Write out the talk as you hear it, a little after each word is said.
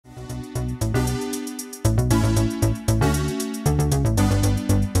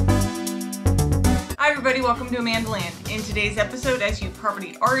Hi everybody, welcome to Amandaland. In today's episode, as you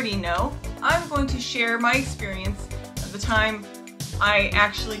probably already know, I'm going to share my experience of the time I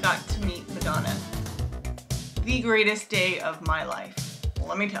actually got to meet Madonna. The greatest day of my life,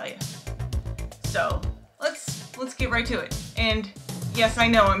 let me tell you. So, let's get right to it. And yes, I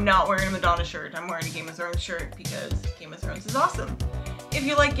know I'm not wearing a Madonna shirt, I'm wearing a Game of Thrones shirt because Game of Thrones is awesome. If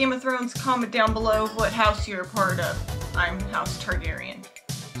you like Game of Thrones, comment down below what house you're a part of. I'm House Targaryen,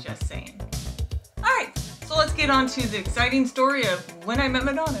 just saying. Alright, so let's get on to the exciting story of when I met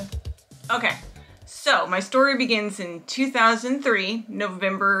Madonna. Okay, so my story begins in 2003,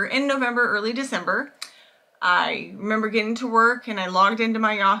 November, early December. I remember getting to work and I logged into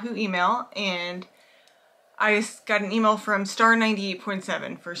my Yahoo email and I got an email from Star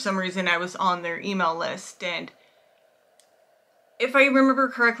 98.7. For some reason I was on their email list, and if I remember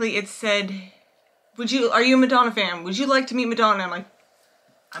correctly it said, are you a Madonna fan? Would you like to meet Madonna? I'm like,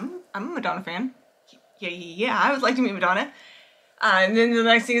 I'm a Madonna fan. Yeah, I would like to meet Madonna. And then the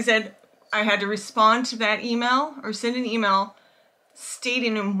next thing it said, I had to respond to that email, or send an email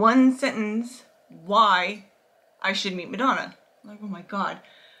stating in one sentence why I should meet Madonna. I'm like, oh my god.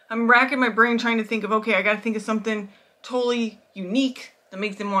 I'm racking my brain trying to think of, okay, I gotta think of something totally unique that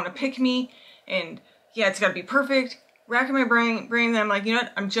makes them want to pick me, and yeah, it's gotta be perfect. Racking my brain, and I'm like, you know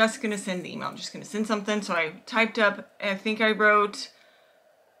what, I'm just gonna send the email. I'm just gonna send something. So I typed up, and I think I wrote,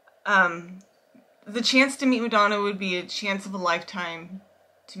 the chance to meet Madonna would be a chance of a lifetime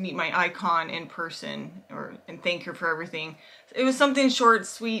to meet my icon in person, and thank her for everything. It was something short,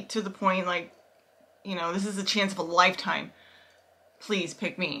 sweet, to the point, like, you know, this is a chance of a lifetime. Please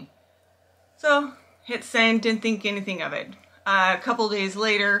pick me. So, hit send, didn't think anything of it. A couple days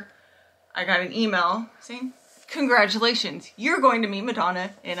later, I got an email saying, congratulations, you're going to meet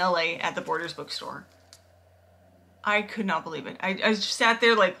Madonna in LA at the Borders Bookstore. I could not believe it. I just sat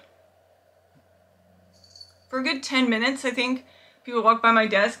there like, for a good 10 minutes, I think. People walk by my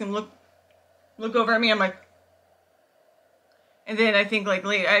desk and look over at me. I'm like, and then I think like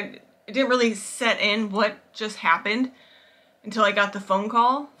later, it didn't really set in what just happened until I got the phone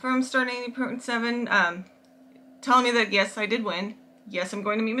call from Star 80.7, telling me that yes, I did win. Yes, I'm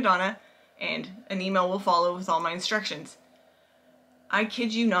going to meet Madonna, and an email will follow with all my instructions. I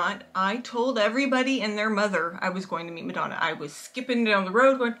kid you not, I told everybody and their mother I was going to meet Madonna. I was skipping down the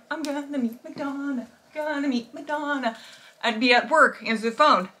road going, I'm gonna meet Madonna. Gonna meet Madonna. I'd be at work, answer the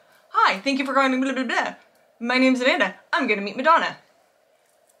phone. Hi, thank you for calling blah blah blah. My name's Amanda. I'm gonna meet Madonna.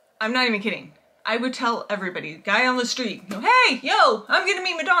 I'm not even kidding. I would tell everybody, guy on the street, hey, yo, I'm gonna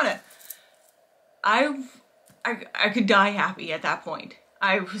meet Madonna. I could die happy at that point.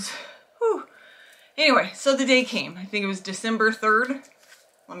 I was, whew. Anyway, so the day came. I think it was December 3rd.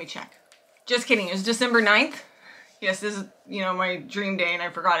 Let me check. Just kidding, it was December 9th. Yes, this is, my dream day and I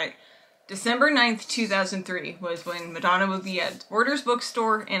forgot it. December 9th, 2003 was when Madonna would be at Borders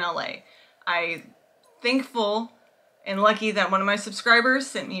Bookstore in LA. I'm thankful and lucky that one of my subscribers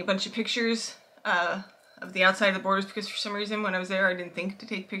sent me a bunch of pictures of the outside of the Borders, because for some reason when I was there I didn't think to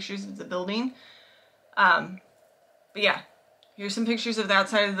take pictures of the building. But yeah, here's some pictures of the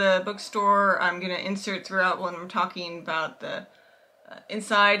outside of the bookstore. I'm going to insert throughout when I'm talking about the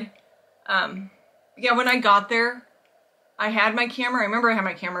inside. Yeah, when I got there, I had my camera. I remember I had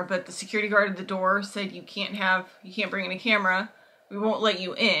my camera, but the security guard at the door said you can't bring in a camera. We won't let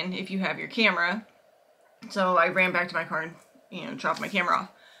you in if you have your camera. So I ran back to my car and, dropped my camera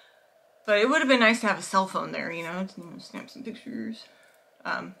off. But it would have been nice to have a cell phone there, to snap some pictures.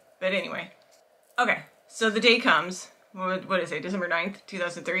 But anyway. Okay, so the day comes. What is it? December 9th,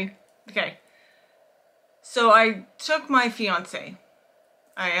 2003? Okay. So I took my fiance.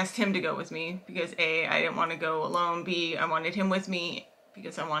 I asked him to go with me because A, I didn't want to go alone. B, I wanted him with me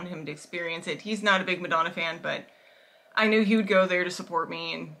because I wanted him to experience it. He's not a big Madonna fan, but I knew he would go there to support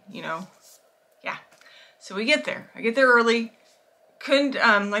me and, yeah. So we get there. I get there early. Couldn't,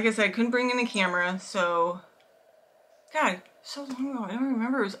 like I said, couldn't bring in a camera, so, God, so long ago, I don't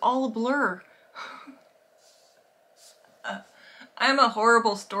remember. It was all a blur. I'm a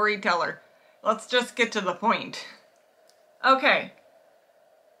horrible storyteller. Let's just get to the point. Okay.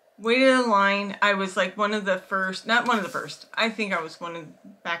 Waited in line. I was like one of the first, not one of the first. I think I was one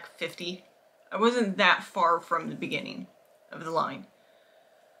of back 50. I wasn't that far from the beginning of the line.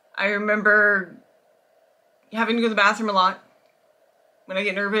 I remember having to go to the bathroom a lot. When I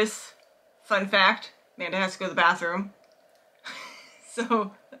get nervous, fun fact, Amanda has to go to the bathroom.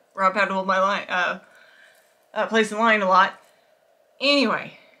 So Rob had to hold my line, place in line a lot.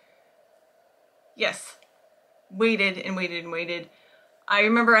 Anyway, yes, waited and waited and waited. I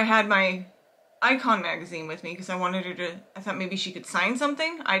remember I had my Icon magazine with me because I wanted her to, I thought maybe she could sign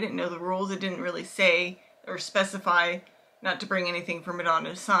something. I didn't know the rules. It didn't really say or specify not to bring anything for Madonna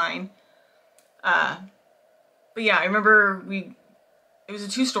to sign. But yeah, I remember it was a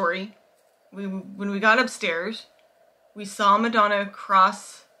 2-story. When we got upstairs, we saw Madonna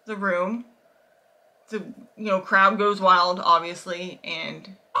cross the room. The, crowd goes wild, obviously,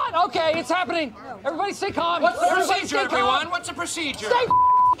 and... Okay, it's happening. Everybody stay calm. What's the procedure, everyone? What's the procedure? Stay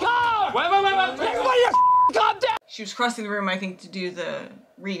calm! Wait. Everybody just calm down! She was crossing the room, I think, to do the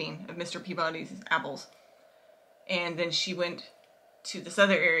reading of Mr. Peabody's apples. And then she went to this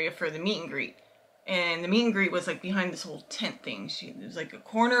other area for the meet and greet. And the meet and greet was like behind this whole tent thing. It was like a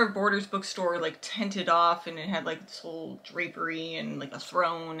corner of Borders bookstore, like tented off, and it had like this whole drapery and like a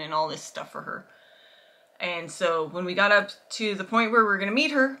throne and all this stuff for her. And so when we got up to the point where we were going to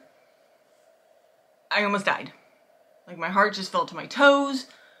meet her, I almost died. Like my heart just fell to my toes.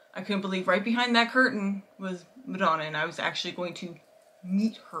 I couldn't believe right behind that curtain was Madonna, and I was actually going to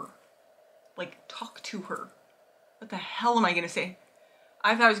meet her. Like, talk to her. What the hell am I going to say?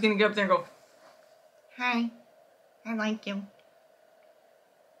 I thought I was going to get up there and go, "Hi, I like you."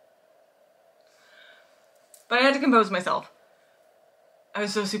 But I had to compose myself. I'm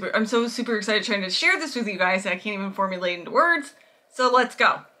so super excited trying to share this with you guys. I can't even formulate into words. So let's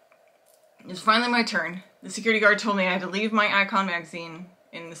go. It was finally my turn. The security guard told me I had to leave my Icon magazine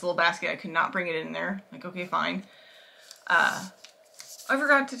in this little basket. I could not bring it in there. Like, okay, fine. I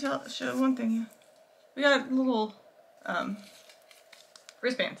forgot to show one thing. We got little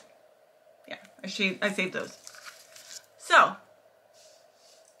wristbands. Yeah, I saved those. So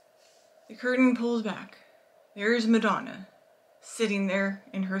the curtain pulls back. There's Madonna sitting there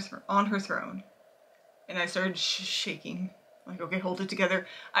in on her throne, and I started shaking. Like, okay, hold it together.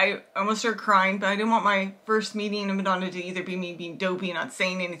 I almost started crying, but I didn't want my first meeting of Madonna to either be me being dopey and not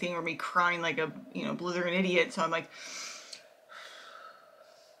saying anything, or me crying like a blithering idiot. So I'm like,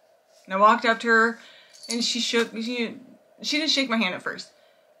 and I walked up to her, and she didn't shake my hand at first.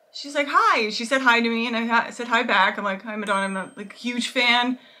 She's like, "Hi." She said hi to me, and I said hi back. I'm like, "Hi, Madonna. I'm a huge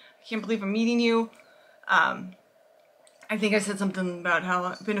fan. I can't believe I'm meeting you." I think I said something about how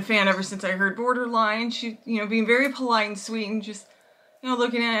I've been a fan ever since I heard Borderline. She, being very polite and sweet and just,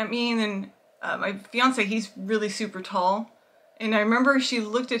 looking at me. And then my fiance, he's really super tall. And I remember she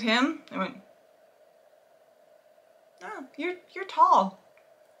looked at him and went, "Oh, you're tall."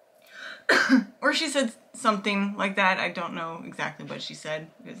 Or she said something like that. I don't know exactly what she said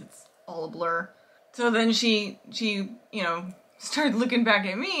because it's all a blur. So then she started looking back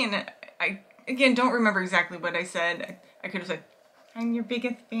at me, and I again don't remember exactly what I said. I could have said, "I'm your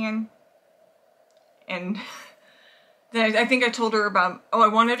biggest fan." And then I think I told her about, I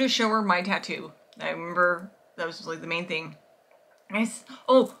wanted to show her my tattoo. I remember that was like the main thing. And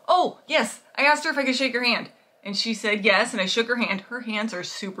yes, I asked her if I could shake her hand. And she said yes, and I shook her hand. Her hands are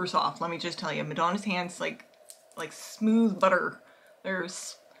super soft, let me just tell you. Madonna's hands, like smooth butter. They're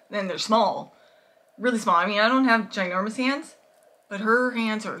small. Really small. I mean, I don't have ginormous hands, but her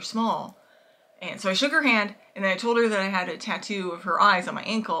hands are small. And so I shook her hand, and then I told her that I had a tattoo of her eyes on my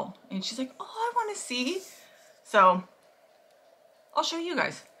ankle. And she's like, "Oh, I want to see." So I'll show you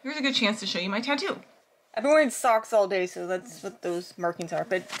guys. Here's a good chance to show you my tattoo. I've been wearing socks all day, so that's what those markings are.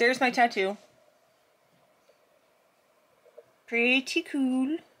 But there's my tattoo. Pretty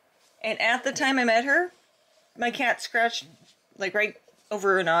cool. And at the time I met her, my cat scratched like right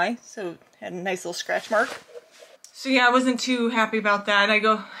over an eye, so it had a nice little scratch mark. So yeah, I wasn't too happy about that. I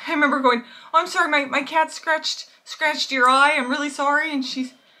remember going, "Oh, I'm sorry, my cat scratched your eye. I'm really sorry." And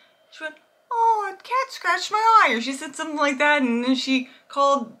she went, "Oh, a cat scratched my eye," or she said something like that. And then she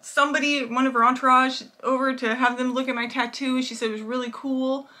called somebody, one of her entourage, over to have them look at my tattoo. She said it was really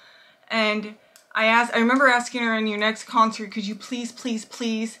cool. And I remember asking her, "In your next concert, could you please play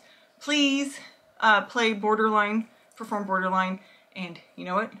Borderline, perform Borderline?" And you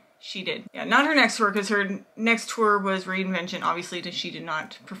know what? She did. Yeah, not her next tour, because her next tour was Reinvention. Obviously, she did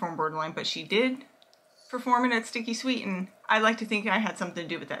not perform Borderline, but she did perform it at Sticky Sweet, and I like to think I had something to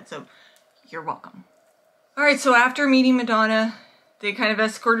do with that, so you're welcome. Alright, so after meeting Madonna, they kind of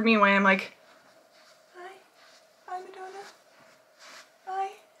escorted me away. I'm like, Bye, Madonna.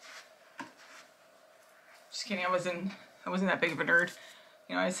 Bye. Just kidding, I wasn't that big of a nerd.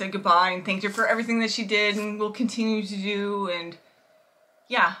 I said goodbye and thanked her for everything that she did and will continue to do, and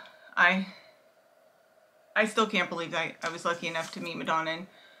yeah, I still can't believe that I was lucky enough to meet Madonna, and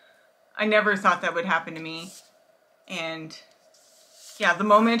I never thought that would happen to me. And yeah, the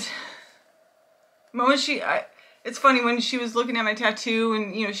moment it's funny, when she was looking at my tattoo,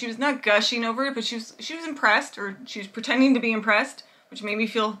 and she was not gushing over it, but she was impressed, or she was pretending to be impressed, which made me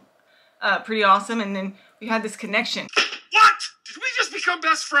feel pretty awesome. And then we had this connection. What? Did we just become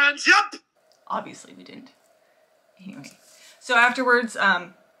best friends? Yep. Obviously we didn't. Anyway, so afterwards, I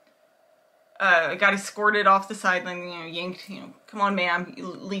got escorted off the sideline, yanked, come on ma'am,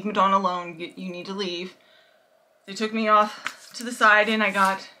 leave Madonna alone, you need to leave. They took me off to the side and I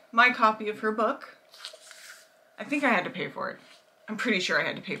got my copy of her book. I think I had to pay for it. I'm pretty sure I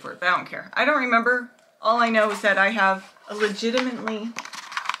had to pay for it, but I don't care. I don't remember. All I know is that I have a legitimate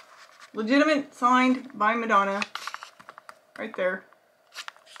signed by Madonna, right there,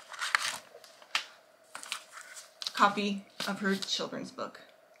 copy of her children's book.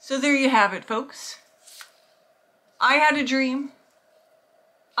 So there you have it, folks. I had a dream.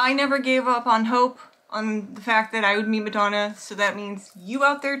 I never gave up on hope, on the fact that I would meet Madonna, so that means you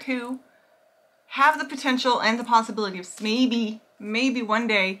out there too have the potential and the possibility of maybe one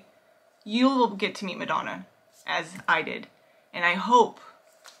day you will get to meet Madonna, as I did. And I hope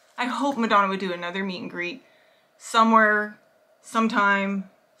Madonna would do another meet and greet somewhere, sometime,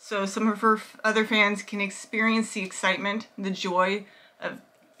 so some of her other fans can experience the excitement, the joy of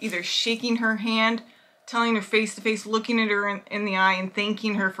either shaking her hand, telling her face to face, looking at her in the eye and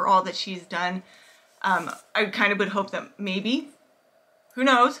thanking her for all that she's done. I kind of would hope that maybe, who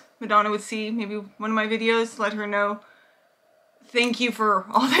knows, Madonna would see maybe one of my videos, let her know, thank you for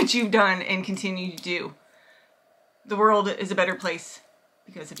all that you've done and continue to do. The world is a better place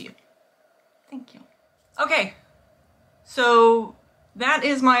because of you. Thank you. Okay, so that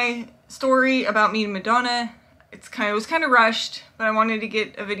is my story about meeting Madonna. It was kind of rushed, but I wanted to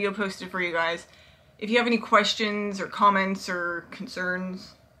get a video posted for you guys. If you have any questions or comments or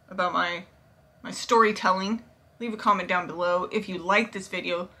concerns about my storytelling, leave a comment down below. If you like this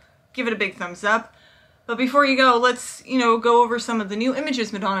video, give it a big thumbs up. But before you go, let's, go over some of the new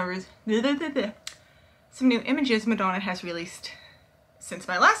images Madonna has released since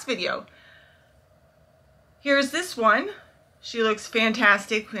my last video. Here's this one. She looks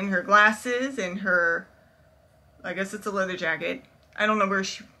fantastic in her glasses and her, I guess it's a leather jacket. I don't know where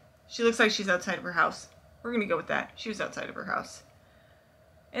she looks like she's outside of her house. We're gonna go with that. She was outside of her house.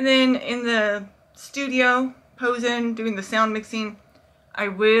 And then in the studio, posing, doing the sound mixing, I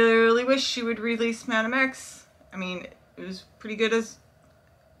really wish she would release Madam X. I mean, it was pretty good as,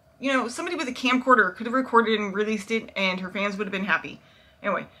 somebody with a camcorder could have recorded and released it and her fans would have been happy.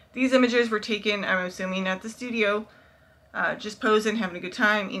 Anyway, these images were taken, I'm assuming, at the studio, just posing, having a good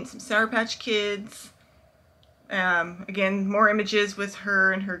time, eating some Sour Patch Kids. Again, more images with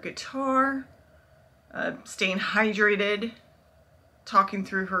her and her guitar, staying hydrated, talking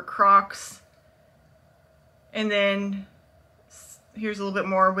through her Crocs. And then here's a little bit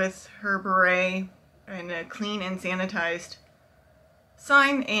more with her beret and a clean and sanitized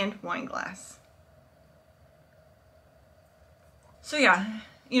sign and wine glass. So yeah,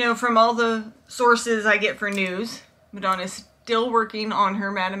 from all the sources I get for news, Madonna's still working on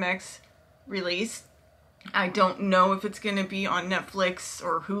her Madam X release. I don't know if it's going to be on Netflix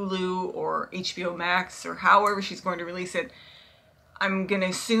or Hulu or HBO Max or however she's going to release it. I'm going to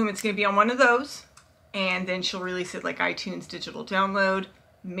assume it's going to be on one of those, and then she'll release it like iTunes digital download.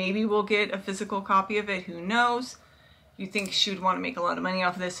 Maybe we'll get a physical copy of it, who knows. You think she would want to make a lot of money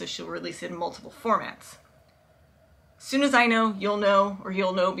off of this, so she'll release it in multiple formats. As soon as I know, you'll know, or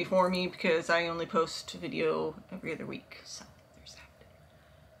you'll know before me, because I only post a video every other week, so there's that.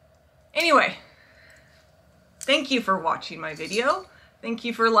 Anyway, thank you for watching my video. Thank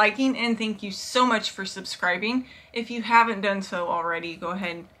you for liking, and thank you so much for subscribing. If you haven't done so already, go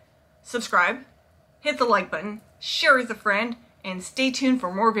ahead and subscribe, hit the like button, share with a friend, and stay tuned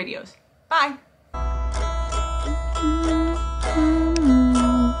for more videos. Bye!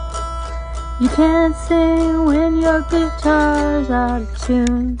 You can't sing when your guitar's out of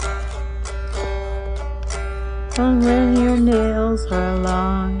tune, or when your nails are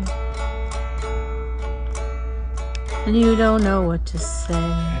long and you don't know what to say.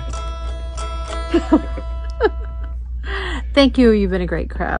 Thank you, you've been a great crowd.